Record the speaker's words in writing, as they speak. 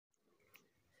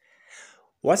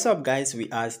What's up, guys? We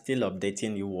are still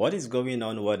updating you what is going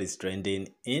on, what is trending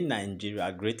in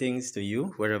Nigeria. Greetings to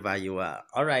you wherever you are.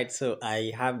 All right, so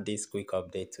I have this quick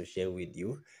update to share with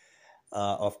you.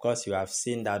 Of course, you have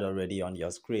seen that already on your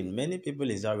screen. Many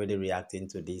people is already reacting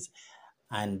to this,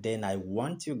 and then I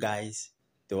want you guys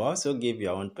to also give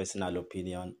your own personal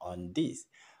opinion on this.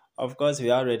 Of course,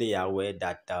 we are already aware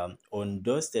that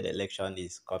Ondo State election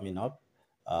is coming up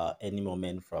any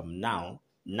moment from now.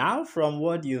 Now, from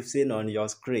what you've seen on your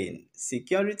screen,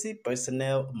 security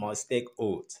personnel must take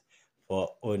oath for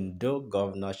Ondo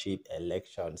governorship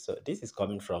election. So this is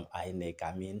coming from INEC.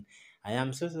 I mean, I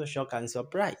am so shocked and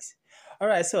surprised. All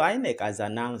right, so INEC has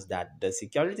announced that the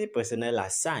security personnel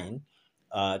assigned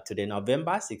to the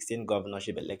November 16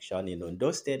 governorship election in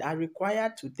Ondo State are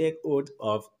required to take oath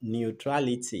of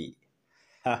neutrality.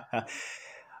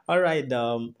 All right.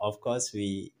 Of course,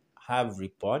 we have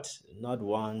reports, not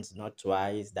once, not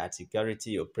twice, that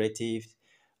security operatives,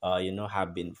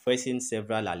 have been facing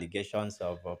several allegations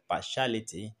of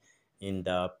partiality in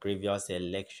the previous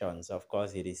elections. Of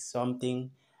course, it is something,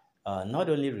 not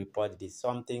only report, it is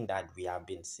something that we have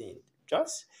been seeing.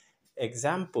 Just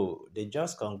example, they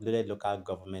just concluded local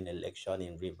government election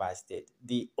in Rivers State.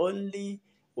 The only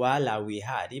wahala we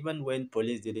had, even when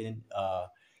police didn't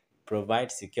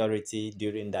provide security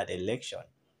during that election.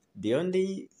 The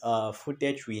only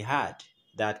footage we had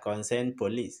that concerned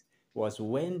police was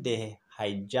when they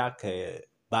hijacked a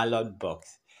ballot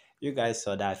box. You guys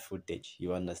saw that footage,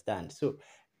 you understand? So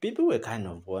people were kind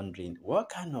of wondering, what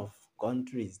kind of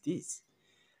country is this?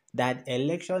 That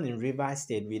election in Rivers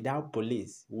State without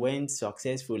police went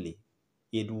successfully.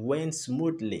 It went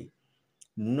smoothly.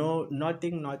 No,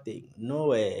 nothing.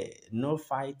 No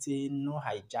fighting, no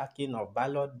hijacking of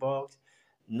ballot box,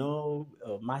 no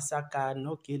massacre,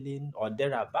 no killing or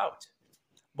thereabout.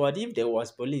 But if there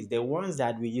was police, the ones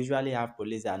that we usually have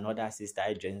police and other sister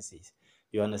agencies,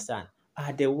 you understand,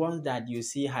 are the ones that you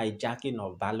see hijacking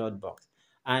of ballot box.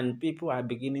 And people are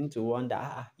beginning to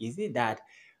wonder, is it that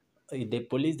the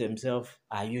police themselves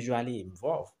are usually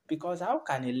involved? Because how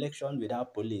can election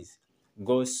without police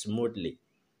go smoothly?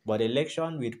 But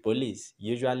election with police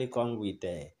usually come with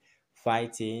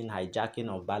fighting, hijacking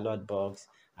of ballot box,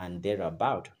 and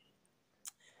thereabout.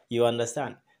 You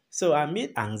understand? So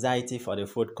amid anxiety for the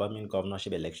forthcoming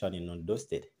governorship election in Ondo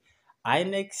State,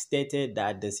 INEC stated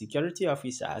that the security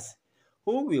officers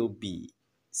who will be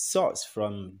sourced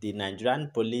from the Nigerian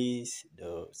police,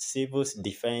 the civil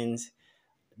defense,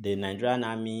 the Nigerian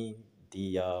Army,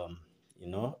 the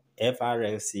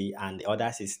FRLC, and the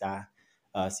other sister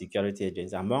security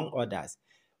agents, among others,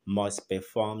 must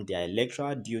perform their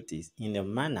electoral duties in a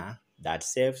manner that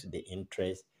serves the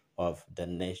interest of the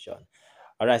nation.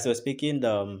 All right, so speaking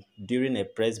during a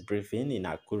press briefing in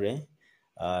Akure,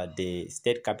 the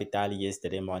state capital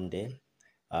yesterday, Monday,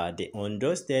 the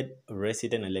Ondo State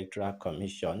Resident Electoral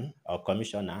Commission or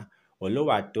Commissioner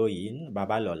Oluwatoyin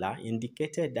Babalola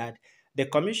indicated that the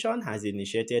commission has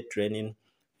initiated training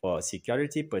for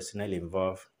security personnel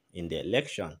involved in the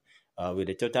election, with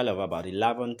a total of about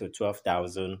 11 to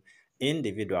 12,000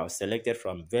 individuals selected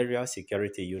from various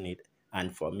security units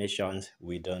and formations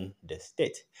within the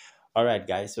state. All right,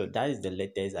 guys, so that is the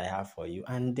latest I have for you.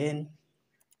 And then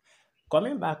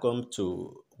coming back home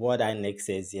to what INEC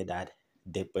says here, that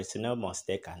the personnel must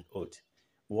take an oath.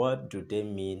 What do they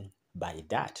mean by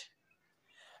that?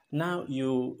 Now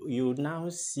you now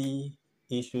see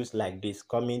issues like this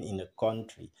coming in a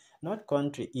country. Not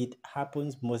country, it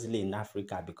happens mostly in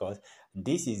Africa, because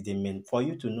this is the main for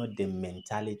you to know the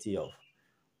mentality of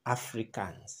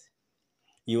Africans.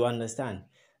 You understand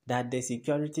that the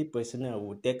security personnel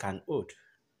will take an oath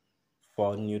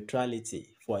for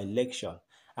neutrality, for election.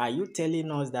 Are you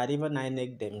telling us that even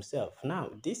INEC themselves?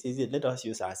 Now, this is it. Let us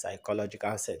use our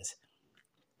psychological sense.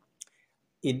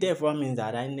 It therefore means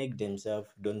that INEC themselves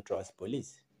don't trust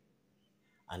police.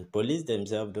 And police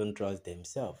themselves don't trust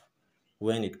themselves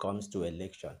when it comes to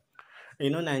election.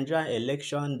 Nigeria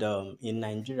election, in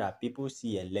Nigeria, people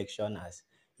see election as,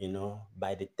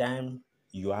 by the time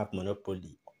you have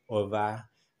monopoly over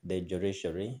the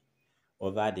judiciary,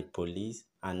 over the police,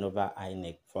 and over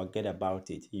INEC, forget about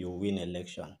it, you win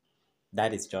election.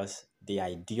 That is just the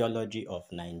ideology of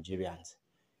Nigerians,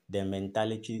 the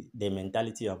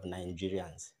mentality of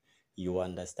Nigerians. You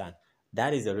understand?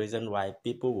 That is the reason why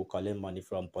people will collect money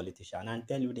from politicians and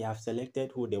tell you they have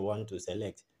selected who they want to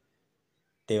select.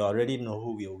 They already know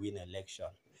who will win election,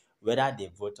 whether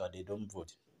they vote or they don't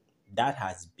vote. That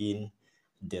has been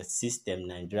the system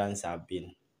Nigerians have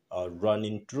been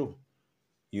running through.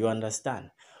 You understand?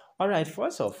 All right,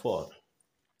 first of all,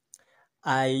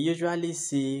 I usually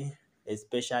see,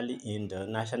 especially in the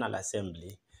National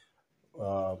Assembly,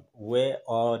 where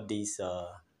all these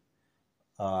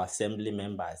assembly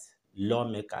members,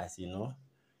 lawmakers,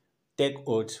 take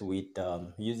oaths with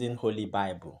using Holy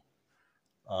Bible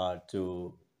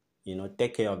to,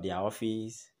 take care of their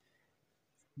office,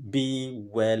 be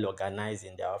well organized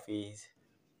in the office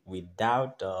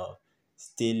without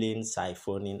stealing,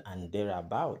 siphoning, and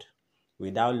thereabout,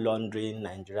 without laundering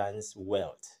Nigerians'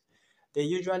 wealth. They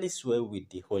usually swear with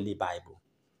the Holy Bible.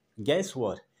 Guess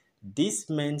what? These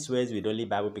men swears with Holy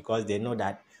Bible because they know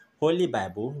that Holy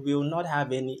Bible will not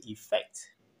have any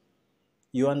effect.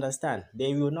 You understand?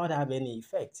 They will not have any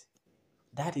effect.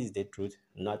 That is the truth,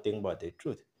 nothing but the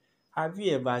truth. Have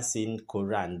you ever seen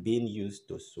Quran being used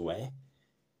to swear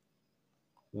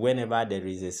whenever there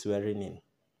is a swearing in?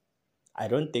 I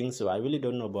don't think so. I really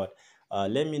don't know, but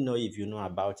let me know if you know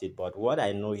about it. But what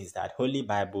I know is that Holy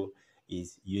Bible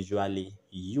is usually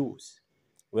used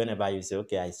whenever you say,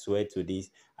 okay, I swear to this,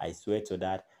 I swear to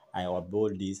that, I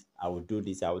uphold this, I will do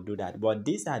this, I will do that. But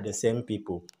these are the same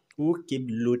people who keep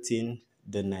looting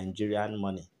the Nigerian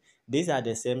money. These are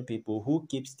the same people who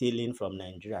keep stealing from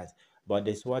Nigerians, but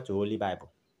they swear to Holy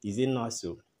Bible. Is it not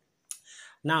so?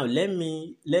 Now let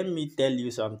me tell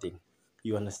you something.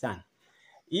 You understand?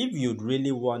 If you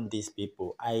really want these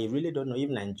people, I really don't know if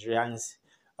Nigerian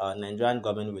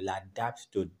government will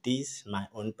adapt to this, my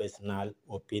own personal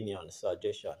opinion,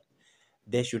 suggestion.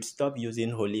 They should stop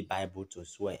using Holy Bible to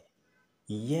swear.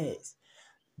 Yes,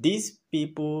 these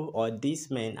people or these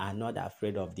men are not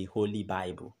afraid of the Holy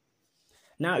Bible.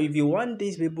 Now, if you want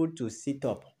these people to sit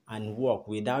up and work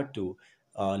without to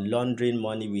laundering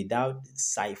money, without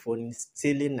siphoning,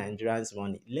 stealing Nigerians'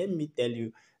 money, let me tell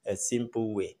you a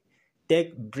simple way.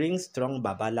 Bring strong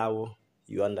babalawo.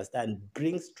 You understand?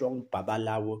 Bring strong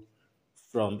babalawo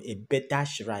from a better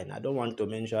shrine. I don't want to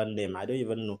mention them. I don't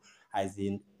even know. As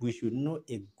in, we should know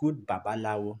a good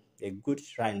babalawo, a good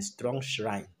shrine, strong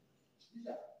shrine.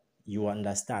 You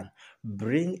understand?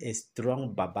 Bring a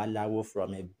strong babalawo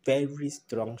from a very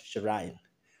strong shrine.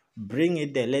 Bring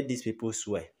it there. Let these people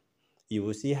swear. You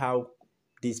will see how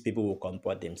these people will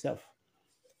comport themselves.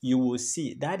 You will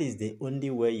see. That is the only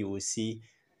way you will see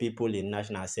people in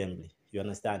National Assembly. You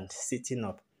understand? Sitting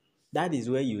up. That is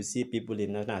where you see people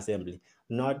in National Assembly,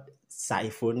 not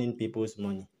siphoning people's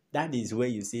money. That is where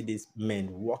you see these men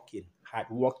working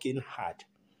hard.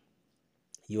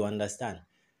 You understand?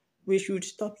 We should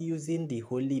stop using the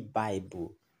Holy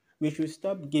Bible. We should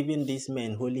stop giving these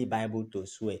men Holy Bible to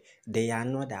swear. They are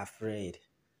not afraid.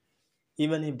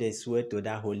 Even if they swear to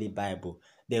that Holy Bible,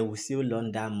 they will still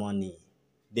launder money.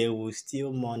 They will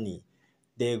steal money.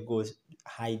 They go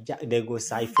hijack, they go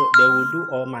siphon, they will do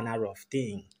all manner of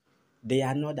things. They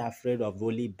are not afraid of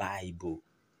Holy Bible.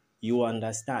 You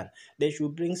understand? They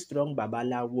should bring strong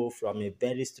babalawo from a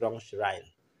very strong shrine.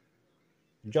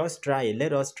 Just try it.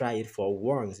 Let us try it for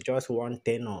once, just one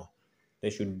tenor. They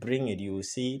should bring it. You will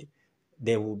see it.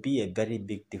 There will be a very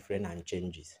big difference and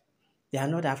changes. They are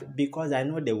not because I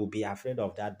know they will be afraid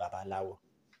of that babalawo.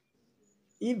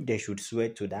 If they should swear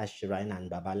to that shrine and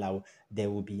babalawo, they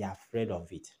will be afraid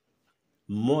of it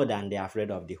more than they are afraid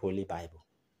of the Holy Bible.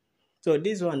 So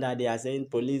this one that they are saying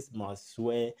police must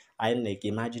swear, INEC,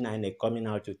 imagine INEC coming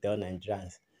out to tell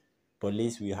Nigerians,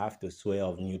 police will have to swear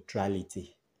of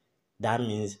neutrality. That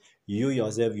means you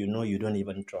yourself, you don't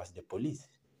even trust the police.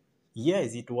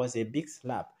 Yes, it was a big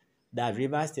slap that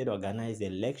Rivers State organized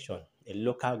election, a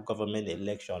local government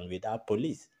election without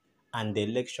police, and the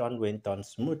election went on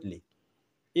smoothly.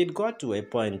 It got to a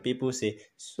point, people say,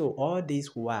 so all this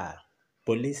while,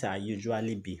 police are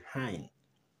usually behind.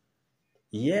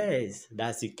 Yes,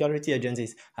 that security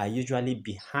agencies are usually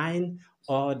behind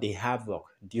all the havoc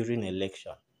during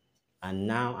election. And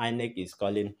now INEC is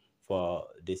calling for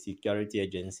the security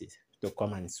agencies to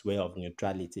come and swear of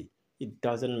neutrality. It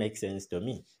doesn't make sense to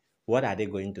me. What are they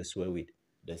going to swear with?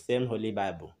 The same Holy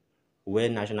Bible, where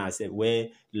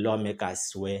lawmakers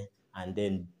swear and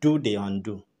then do the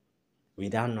undo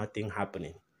without nothing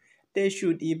happening. They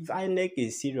should, if INEC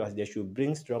is serious, they should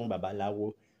bring strong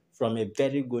babalawo from a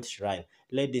very good shrine.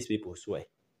 Let these people swear.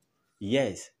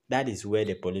 Yes, that is where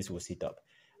the police will sit up.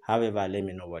 However, let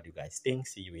me know what you guys think.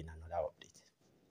 See you in another update.